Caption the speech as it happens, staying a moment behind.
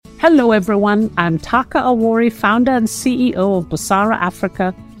Hello everyone, I'm Taka Awori, founder and CEO of Busara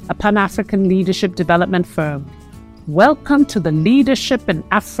Africa, a Pan-African leadership development firm. Welcome to the Leadership in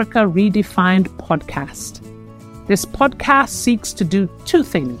Africa Redefined podcast. This podcast seeks to do two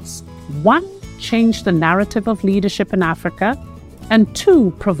things. One, change the narrative of leadership in Africa, and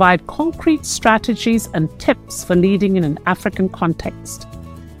two, provide concrete strategies and tips for leading in an African context.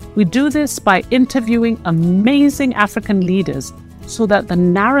 We do this by interviewing amazing African leaders so that the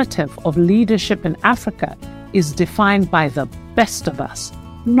narrative of leadership in Africa is defined by the best of us,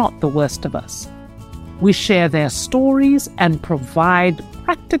 not the worst of us. We share their stories and provide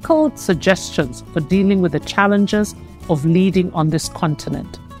practical suggestions for dealing with the challenges of leading on this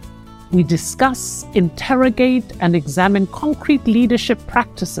continent. We discuss, interrogate, and examine concrete leadership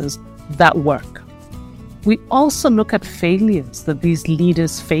practices that work. We also look at failures that these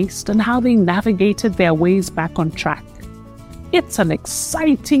leaders faced and how they navigated their ways back on track. It's an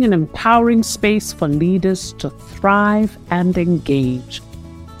exciting and empowering space for leaders to thrive and engage.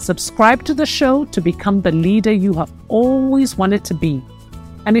 Subscribe to the show to become the leader you have always wanted to be.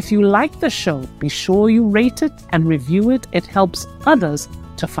 And if you like the show, be sure you rate it and review it. It helps others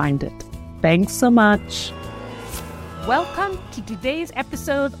to find it. Thanks so much. Welcome to today's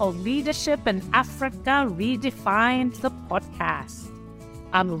episode of Leadership in Africa Redefined, the podcast.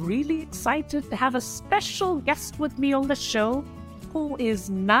 I'm really excited to have a special guest with me on the show, who is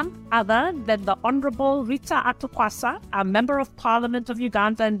none other than the Honorable Rita Atukwasa, a Member of Parliament of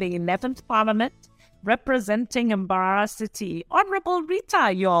Uganda in the 11th Parliament, representing Mbarara City. Honorable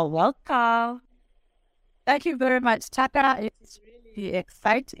Rita, you're welcome. Thank you very much, Taka. It is really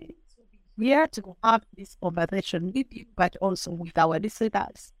exciting to be here to have this conversation with you, but also with our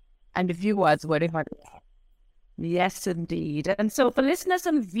listeners and viewers wherever they are. Yes, indeed. And so for listeners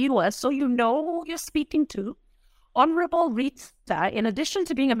and viewers, so you know who you're speaking to, Honorable Rita, in addition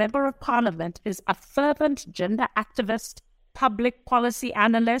to being a member of parliament, is a fervent gender activist, public policy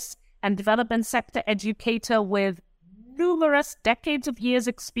analyst, and development sector educator with numerous decades of years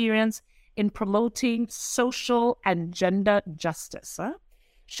experience in promoting social and gender justice.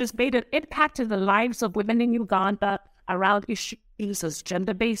 She's made an impact in the lives of women in Uganda around issues as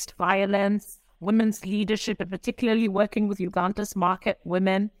gender-based violence, women's leadership, and particularly working with Uganda's market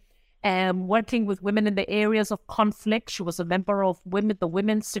women, and working with women in the areas of conflict. She was a member of the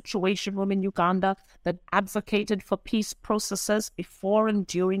Women's Situation Room in Uganda that advocated for peace processes before and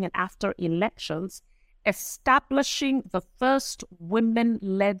during and after elections, establishing the first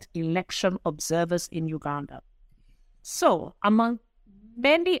women-led election observers in Uganda. So, among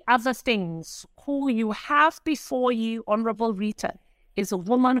many other things, who you have before you, Honorable Rita, is a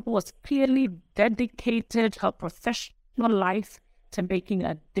woman who has clearly dedicated her professional life to making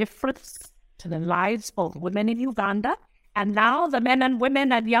a difference to the lives of women in Uganda, and now the men and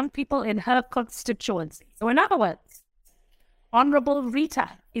women and young people in her constituency. So in other words, Honorable Rita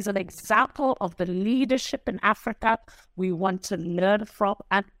is an example of the leadership in Africa we want to learn from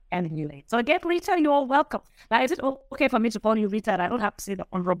and emulate. So again, Rita, you're welcome. Now, is it okay for me to call you Rita? I don't have to say the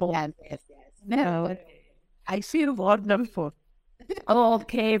Honorable. Yes. No, I feel wonderful.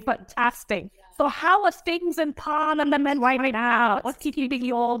 Okay, fantastic. So how are things in Parliament right now? What's keeping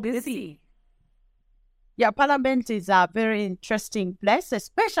you all busy? Yeah, Parliament is a very interesting place,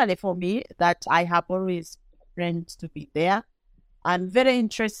 especially for me, that I have always planned to be there. And very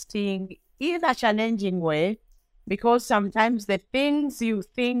interesting in a challenging way, because sometimes the things you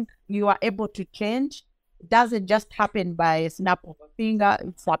think you are able to change doesn't just happen by a snap of a finger.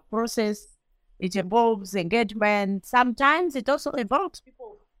 It's a process. It involves engagement. Sometimes it also involves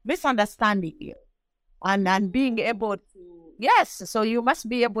people misunderstanding you and being able to, so you must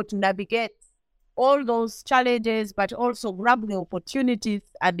be able to navigate all those challenges, but also grab the opportunities,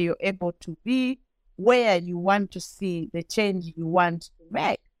 and you're able to be where you want to see the change you want to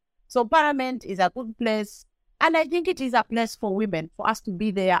make. So Parliament is a good place, and I think it is a place for women, for us to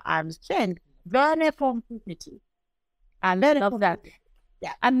be there and change. Very competitive. And I love that.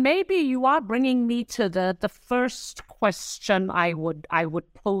 Yeah, and maybe you are bringing me to the first question I would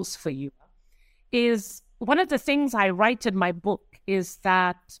pose for you. Is one of the things I write in my book is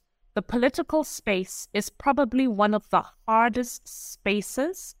that the political space is probably one of the hardest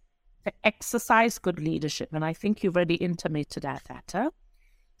spaces to exercise good leadership, and I think you've already intimated that.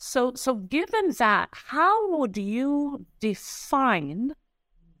 So given that, how would you define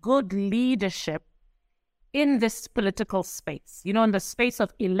good leadership in this political space, in the space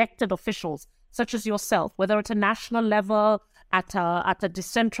of elected officials such as yourself, whether at a national level, at a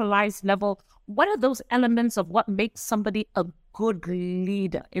decentralized level? What are those elements of what makes somebody a good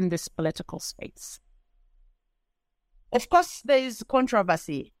leader in this political space? Of course, there is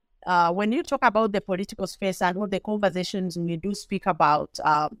controversy when you talk about the political space and all the conversations we do speak about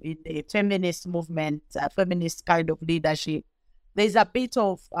in the feminist movement, feminist kind of leadership, there's a bit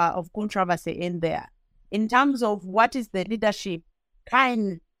of controversy in there in terms of what is the leadership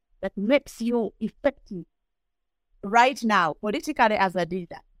kind that makes you effective right now, politically as a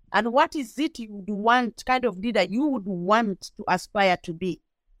leader. And what is it you would want, kind of leader you would want to aspire to be?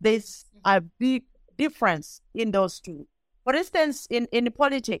 There's a big difference in those two. For instance, in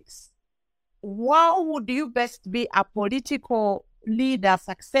politics, how would you best be a political leader,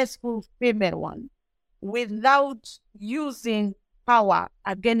 successful female one, without using power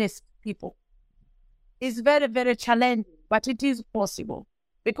against people? It's very, very challenging, but it is possible.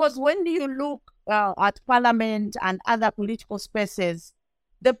 Because when you look at parliament and other political spaces,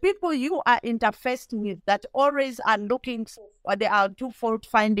 the people you are interfaced with that always are looking for, they are too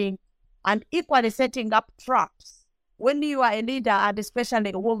fault-finding and equally setting up traps when you are a leader, and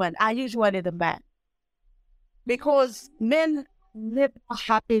especially a woman, are usually the man. Because men never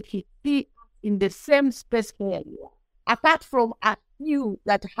happy to be in the same space where you are, apart from a few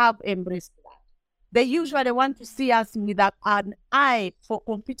that have embraced that. They usually want to see us with an eye for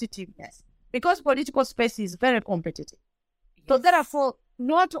competitiveness, because political space is very competitive. Yes. So therefore,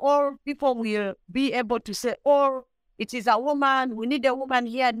 not all people will be able to say, oh, it is a woman, we need a woman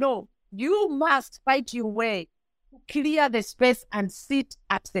here. No, you must fight your way to clear the space and sit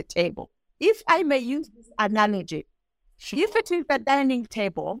at the table. If I may use this analogy, if it is a dining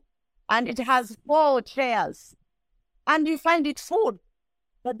table and it has 4 chairs and you find it full,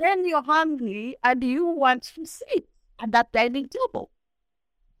 but then you're hungry and you want to sit at that dining table,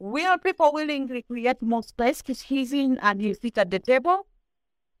 will people willingly create more space to squeeze in and you sit at the table?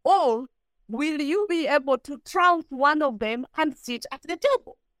 Or will you be able to trounce one of them and sit at the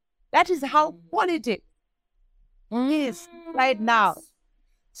table? That is how politics is right now.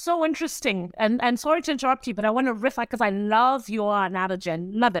 So interesting. And sorry to interrupt you, but I want to riff, because I love your analogy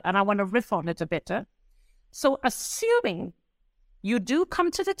and love it. And I want to riff on it a bit. So assuming you do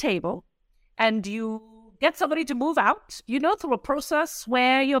come to the table and you get somebody to move out, through a process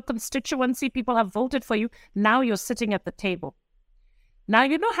where your constituency people have voted for you, now you're sitting at the table. Now,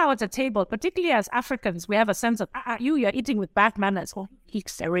 you know how at a table, particularly as Africans, we have a sense of, you're eating with bad manners. Oh, he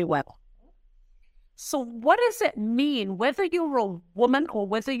eats very well. So what does it mean, whether you're a woman or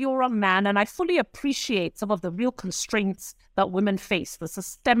whether you're a man? And I fully appreciate some of the real constraints that women face, the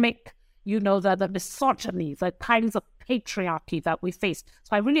systemic, the misogyny, the kinds of patriarchy that we face.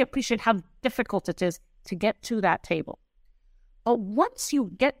 So I really appreciate how difficult it is to get to that table. But once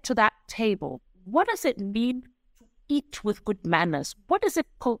you get to that table, what does it mean to eat with good manners? What does it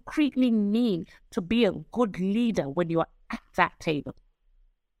concretely mean to be a good leader when you're at that table?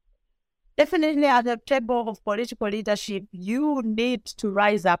 Definitely at the table of political leadership, you need to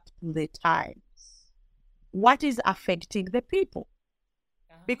rise up to the times. What is affecting the people?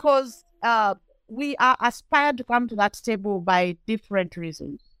 Because we are aspired to come to that table by different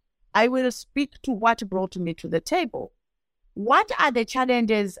reasons. I will speak to what brought me to the table. What are the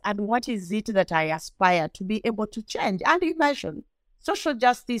challenges and what is it that I aspire to be able to change? And you mentioned social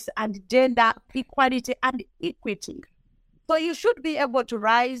justice and gender equality and equity. So you should be able to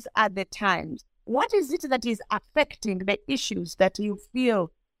rise at the times. What is it that is affecting the issues that you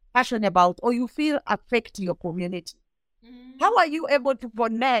feel passionate about or you feel affect your community? How are you able to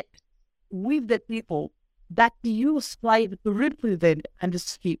connect with the people that you strive to represent and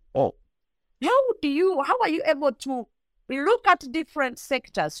speak of? How are you able to look at different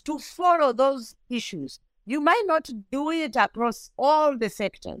sectors to follow those issues? You might not do it across all the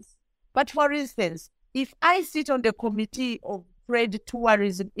sectors. But for instance, if I sit on the committee of trade,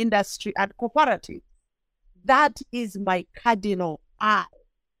 tourism, industry, and cooperative, that is my cardinal eye.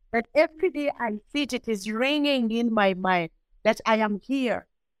 That every day I sit, it is ringing in my mind that I am here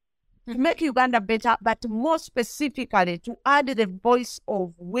to make Uganda better, but more specifically to add the voice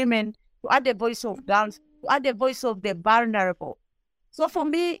of women, to add the voice of girls, to add the voice of the vulnerable. So for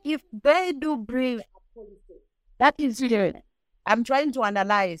me, if they do bring a policy, that is good. I'm trying to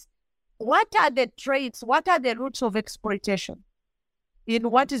analyze what are the traits, what are the roots of exploitation in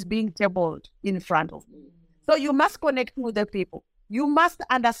what is being tabled in front of me. So you must connect with the people. You must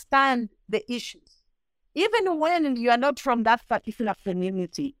understand the issues. Even when you are not from that particular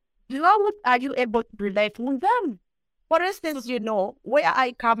community, how are you able to relate with them? For instance, where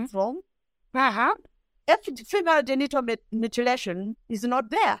I come from, if female genital mutilation is not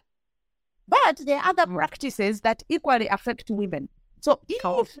there. But there are other practices that equally affect women. So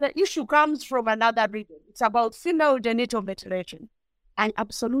if the issue comes from another region, it's about female genital mutilation, I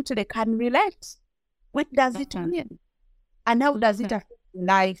absolutely can relate. What does it mean? And how does it affect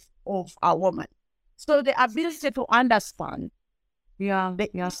life of a woman. So the ability to understand the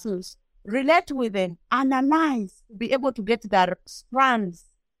issues, relate with them, analyze, be able to get the strands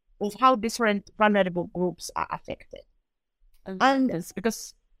of how different vulnerable groups are affected. And Yes,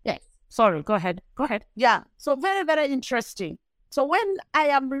 because yes, sorry, go ahead. yeah, so very, very interesting. So when I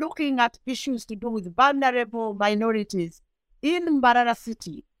am looking at issues to do with vulnerable minorities in Mbarara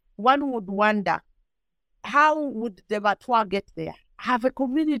City, one would wonder, how would the Batwa get there? Have a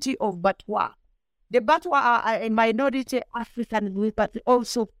community of Batwa. The Batwa are a minority African group, but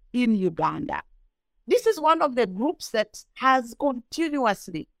also in Uganda. This is one of the groups that has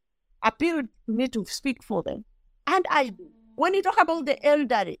continuously appealed to me to speak for them. And I do. When you talk about the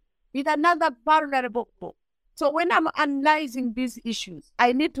elderly, it's another vulnerable group. So when I'm analyzing these issues,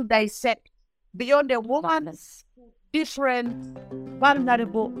 I need to dissect beyond the woman's different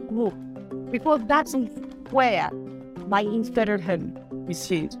vulnerable group, because that's where my inspiration is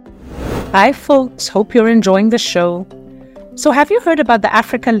here. Hi, folks. Hope you're enjoying the show. So have you heard about the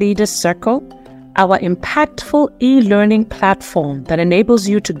Africa Leaders Circle? Our impactful e-learning platform that enables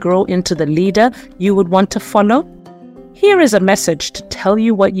you to grow into the leader you would want to follow? Here is a message to tell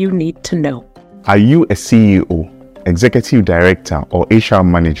you what you need to know. Are you a CEO, executive director, or HR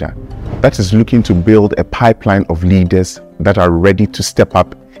manager that is looking to build a pipeline of leaders that are ready to step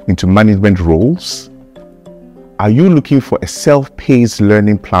up into management roles? Are you looking for a self-paced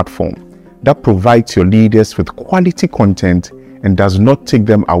learning platform that provides your leaders with quality content and does not take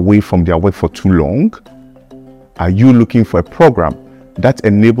them away from their work for too long? Are you looking for a program that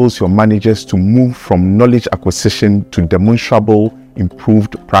enables your managers to move from knowledge acquisition to demonstrable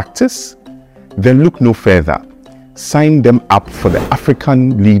improved practice? Then look no further. Sign them up for the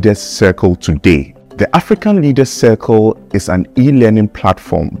African Leaders Circle today. The African Leaders Circle is an e-learning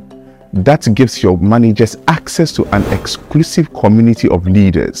platform that gives your managers access to an exclusive community of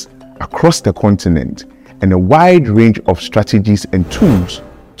leaders across the continent and a wide range of strategies and tools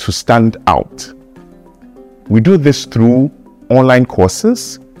to stand out. We do this through online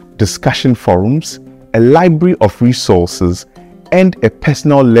courses, discussion forums, a library of resources, and a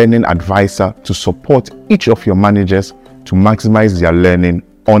personal learning advisor to support each of your managers to maximize their learning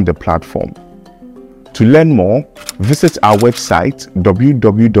on the platform. To learn more, visit our website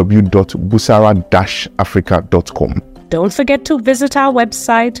www.busara-africa.com. Don't forget to visit our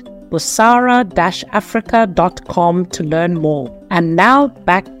website busara-africa.com to learn more. And now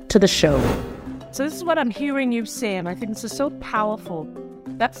back to the show. So this is what I'm hearing you say, and I think this is so powerful,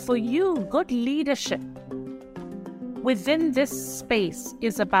 that for you, good leadership within this space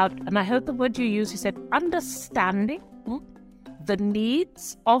is about, and I heard the word you used, you said understanding the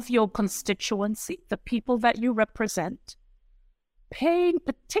needs of your constituency, the people that you represent, paying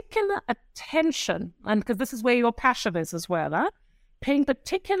particular attention, and because this is where your passion is as well, paying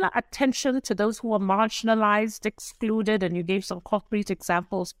particular attention to those who are marginalized, excluded, and you gave some concrete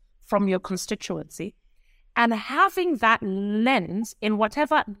examples from your constituency, and having that lens in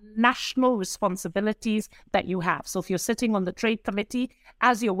whatever national responsibilities that you have. So if you're sitting on the trade committee,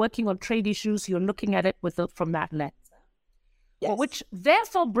 as you're working on trade issues, you're looking at it from that lens. Yes. Which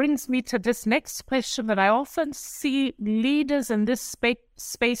therefore brings me to this next question that I often see leaders in this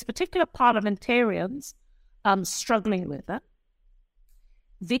space, particular parliamentarians, struggling with.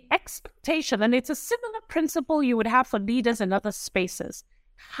 The expectation, and it's a similar principle you would have for leaders in other spaces,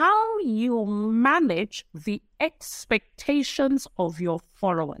 how you manage the expectations of your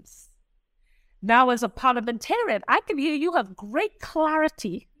followers. Now, as a parliamentarian, I can hear you have great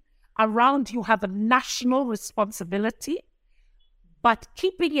clarity around you have a national responsibility, but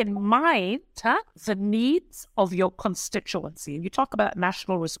keeping in mind the needs of your constituency. You talk about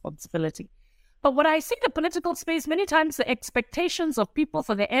national responsibility. But what I see in the political space, many times the expectations of people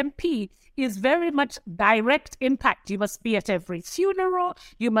for the MP is very much direct impact. You must be at every funeral.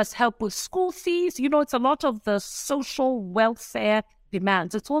 You must help with school fees. It's a lot of the social welfare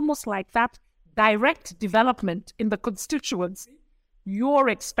demands. It's almost like that direct development in the constituency. You're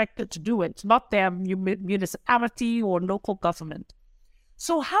expected to do it, not their municipality or local government.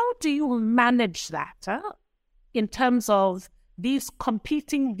 So how do you manage that in terms of these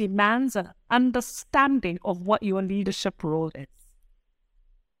competing demands and understanding of what your leadership role is?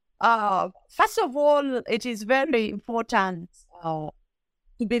 First of all, it is very important to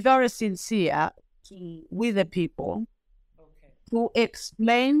be very sincere with the people, to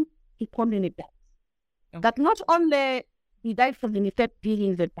explain, to communicate. That not only did I communicate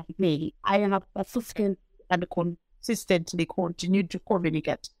during the campaign, I have persistent and consistently continued to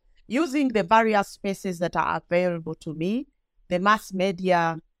communicate using the various spaces that are available to me, the mass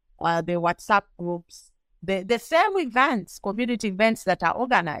media, the WhatsApp groups, the same events, community events that are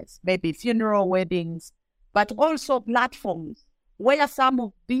organized, maybe funeral, weddings, but also platforms where some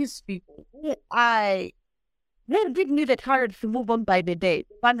of these people who I didn't need the courage to move on by the day,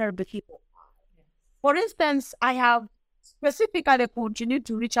 vulnerable people. For instance, I have specifically continued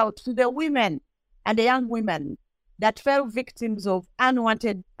to reach out to the women and the young women that fell victims of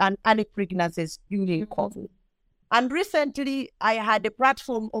unwanted and early pregnancies during COVID. And recently, I had a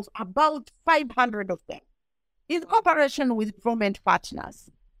platform of about 500 of them in cooperation with government partners.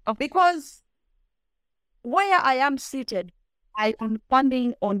 Because where I am seated, I am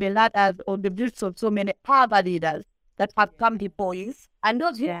standing on the ladders, on the bridge of so many other leaders that have come before you, and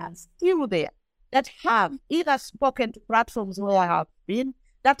those who are still there, that have either spoken to platforms where I have been,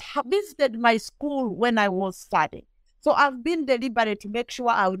 that have visited my school when I was studying. So I've been deliberate to make sure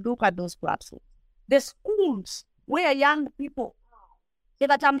I would look at those platforms. The schools where young people are, so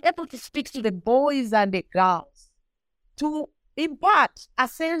that I'm able to speak to the boys and the girls, to impart a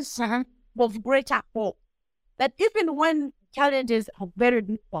sense of greater hope, that even when challenges are very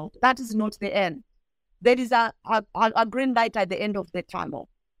difficult, that is not the end. There is a green light at the end of the tunnel.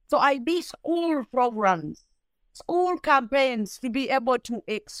 So I do school programs, school campaigns to be able to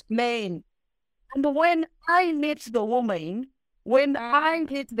explain. And when I meet the woman, when I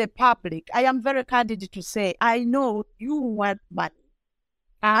meet the public, I am very candid to say, I know you want money.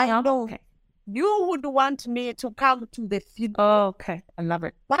 I know you would want me to come to the field. Oh, okay. I love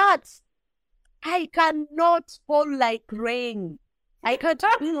it. But I cannot fall like rain. I can't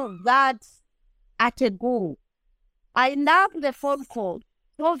do that at a go. I love the phone call.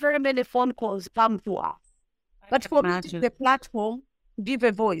 So very many phone calls come to us. But for me, the platform, give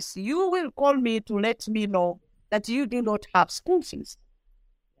a voice. You will call me to let me know that you do not have school fees.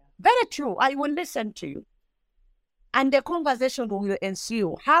 Very true. I will listen to you. And the conversation will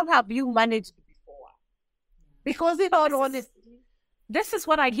ensue. How have you managed before? Because in all honesty, this is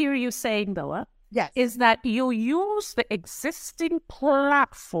what I hear you saying, though. Yes. Is that you use the existing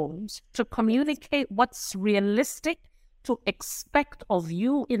platforms to communicate what's realistic to expect of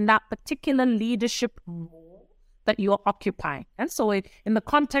you in that particular leadership role that you're occupying. And so in the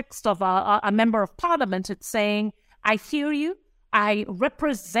context of a member of parliament, it's saying, I hear you, I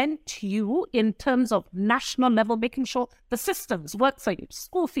represent you in terms of national level, making sure the systems work for you.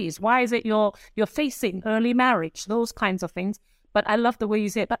 School fees, why is it you're facing early marriage, those kinds of things. But I love the way you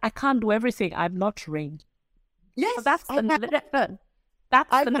say it, but I can't do everything. I'm not trained. Yes, so that's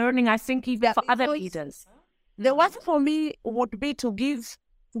the learning, I think, even for other leaders. The one for me would be to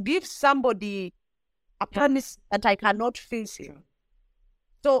give somebody a promise that I cannot fulfill.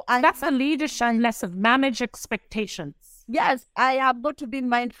 So that's the leadership lesson, manage expectations. Yes, I have got to be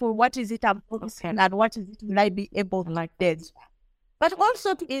mindful, what is it I'm promising and what is it will I be able to like that. But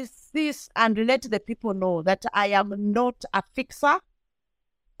also to insist and let the people know that I am not a fixer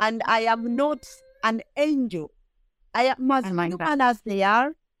and I am not an angel. I am as human as they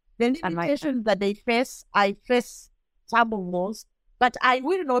are. The limitations that they face, I face some of those, but I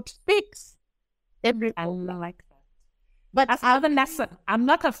will not fix everything. I like that. But that's another lesson. I'm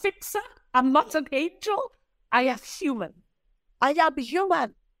not a fixer. I'm not an angel. I am human. I am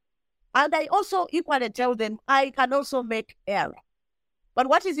human. And I also equally tell them I can also make error. But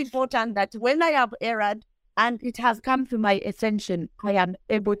what is important that when I have erred and it has come to my attention, I am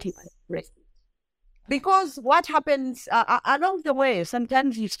able to express it. Because what happens along the way,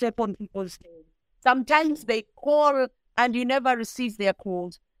 sometimes you step on people's toes. Sometimes they call and you never receive their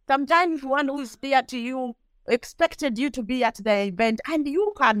calls. Sometimes one who is dear to you expected you to be at the event and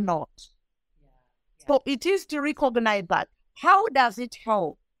you cannot. So it is to recognize that. How does it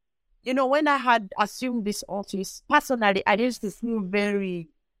help? You know, when I had assumed this office, personally, I used to feel very,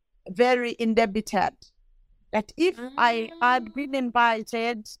 very indebted. That if I had been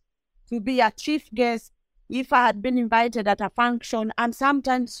invited to be a chief guest, if I had been invited at a function, and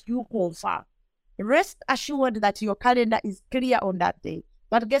sometimes you call for, rest assured that your calendar is clear on that day.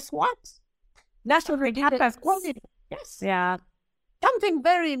 But guess what? National happens. Yes. Yeah. Something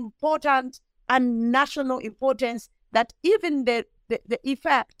very important and national importance that even the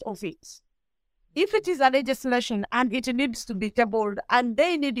effect of it. If it is a legislation and it needs to be tabled and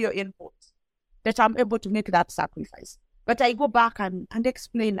they need your input, that I'm able to make that sacrifice. But I go back and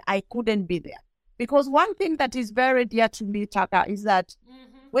explain I couldn't be there. Because one thing that is very dear to me, Taka, is that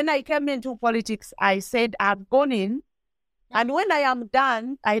when I came into politics, I said I've gone in, and when I am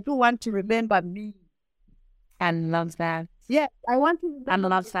done, I do want to remember me. And love that. Yeah, I want to. And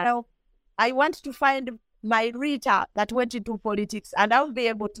love that. I want to find my Rita that went into politics, and I'll be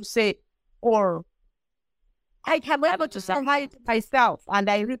able to say, or I can be able to survive myself, and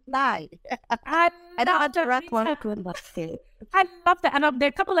I reply. I love that. And there are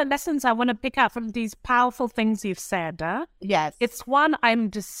a couple of lessons I want to pick out from these powerful things you've said. Yes. It's one, I'm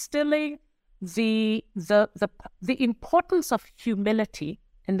distilling the importance of humility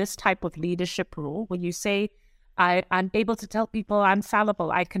in this type of leadership role. When you say, I'm able to tell people I'm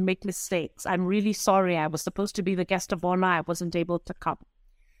fallible, I can make mistakes, I'm really sorry, I was supposed to be the guest of honor, I wasn't able to come.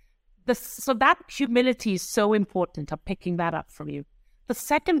 So that humility is so important. I'm picking that up from you. The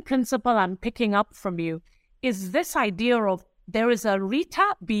second principle I'm picking up from you is this idea of there is a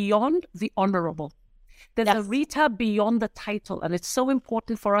Rita beyond the honorable. There's a Rita beyond the title. And it's so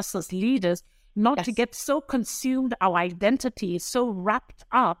important for us as leaders not to get so consumed, our identity is so wrapped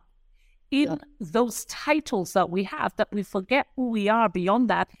up in those titles that we have that we forget who we are beyond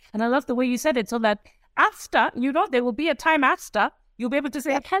that. And I love the way you said it, so that after, there will be a time after, you'll be able to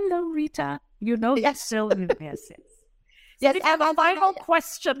say, hello, Rita. Still in yes. Yes, and a final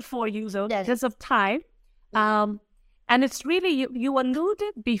question for you, though, because of time. And it's really, you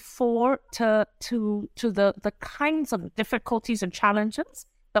alluded before to the kinds of difficulties and challenges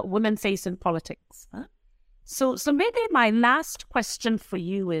that women face in politics. So maybe my last question for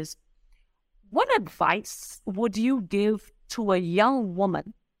you is, what advice would you give to a young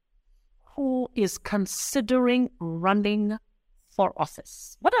woman who is considering running for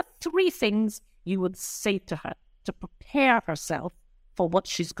office? What are 3 things you would say to her to prepare herself for what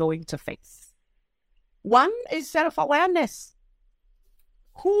she's going to face? One is self-awareness.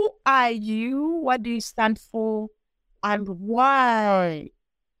 Who are you? What do you stand for? And why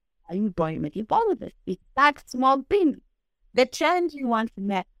are you going to be involved with it? It's that small thing. The change you want to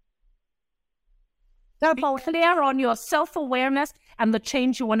make. Be clear on your self-awareness and the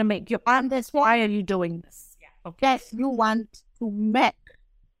change you want to make. Why are you doing this? Yes, you want to make.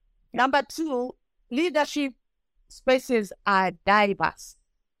 Number 2, leadership spaces are diverse.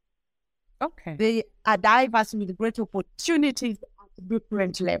 Okay. They are diverse with great opportunities at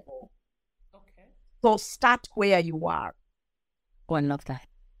different levels. Okay. So start where you are. Oh, I love that.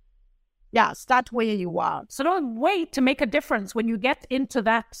 Yeah, start where you are. So don't wait to make a difference when you get into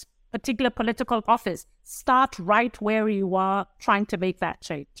that particular political office. Start right where you are trying to make that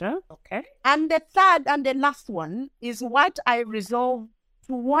change. Okay. And the third and the last one is what I resolved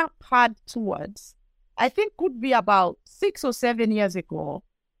to work hard towards. I think could be about 6 or 7 years ago.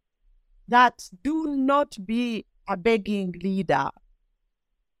 That do not be a begging leader.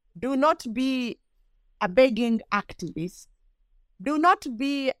 Do not be a begging activist. Do not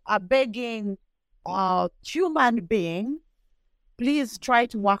be a begging human being. Please try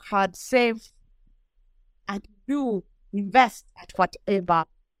to work hard, save, and do invest at whatever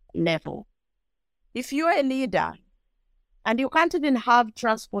level. If you're a leader and you can't even have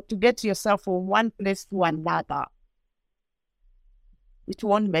transport to get yourself from one place to another, it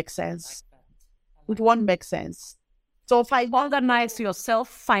won't make sense. It won't make sense. So organize yourself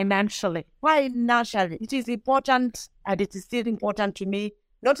financially. Financially, it is important, and it is still important to me.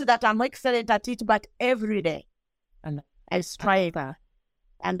 Not that I'm excellent at it, but every day. And I strive.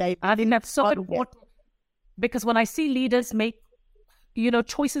 And I think that's so important. Because when I see leaders make,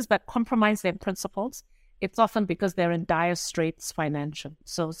 choices that compromise their principles, it's often because they're in dire straits financially.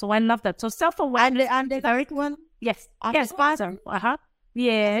 So I love that. So self-awareness. And the third one? Yes. Yes, father.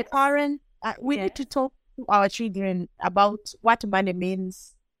 Yeah. Karen, we need to talk to our children about what money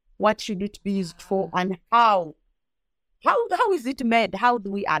means, what should it be used for, and how. How is it made? How do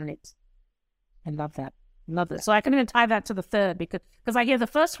we earn it? I love that. Love it. So I can even tie that to the third because I hear the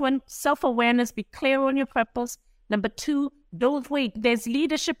first one, self-awareness, be clear on your purpose. Number 2, don't wait. There's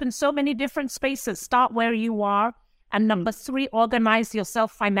leadership in so many different spaces. Start where you are. And number 3, organize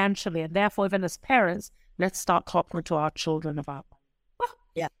yourself financially. And therefore, even as parents, let's start talking to our children about money.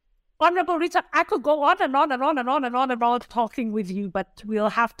 Yeah. Honorable Rita, I could go on and on and on and on and on and on talking with you, but we'll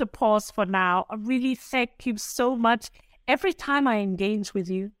have to pause for now. I really thank you so much. Every time I engage with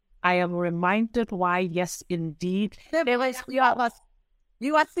you, I am reminded why, yes, indeed.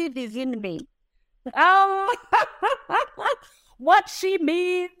 You are cities in me. Oh, what she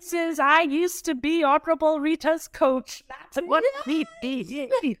means is I used to be Honorable Rita's coach. That's what she means.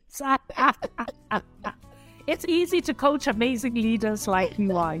 It's easy to coach amazing leaders like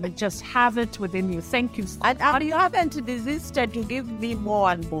you are. You just have it within you. Thank you. And you haven't desisted to give me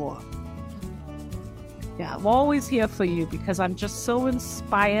more and more. Yeah, I'm always here for you because I'm just so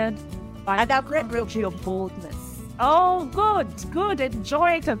inspired by your boldness. Oh, good.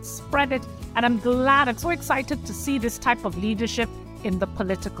 Enjoy it and spread it. And I'm glad, I'm so excited to see this type of leadership in the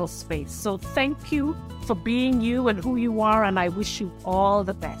political space. So thank you for being you and who you are, and I wish you all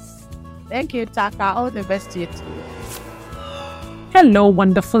the best. Thank you, Taka. All the best to you too. Hello,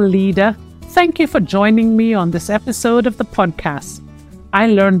 wonderful leader. Thank you for joining me on this episode of the podcast. I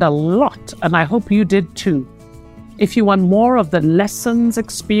learned a lot, and I hope you did too. If you want more of the lessons,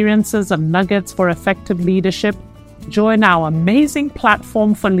 experiences, and nuggets for effective leadership, join our amazing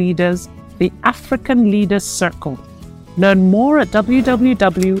platform for leaders, the African Leaders Circle. Learn more at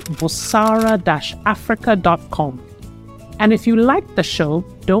www.busara-africa.com. And if you like the show,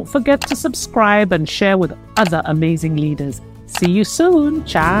 don't forget to subscribe and share with other amazing leaders. See you soon.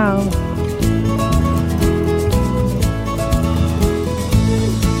 Ciao.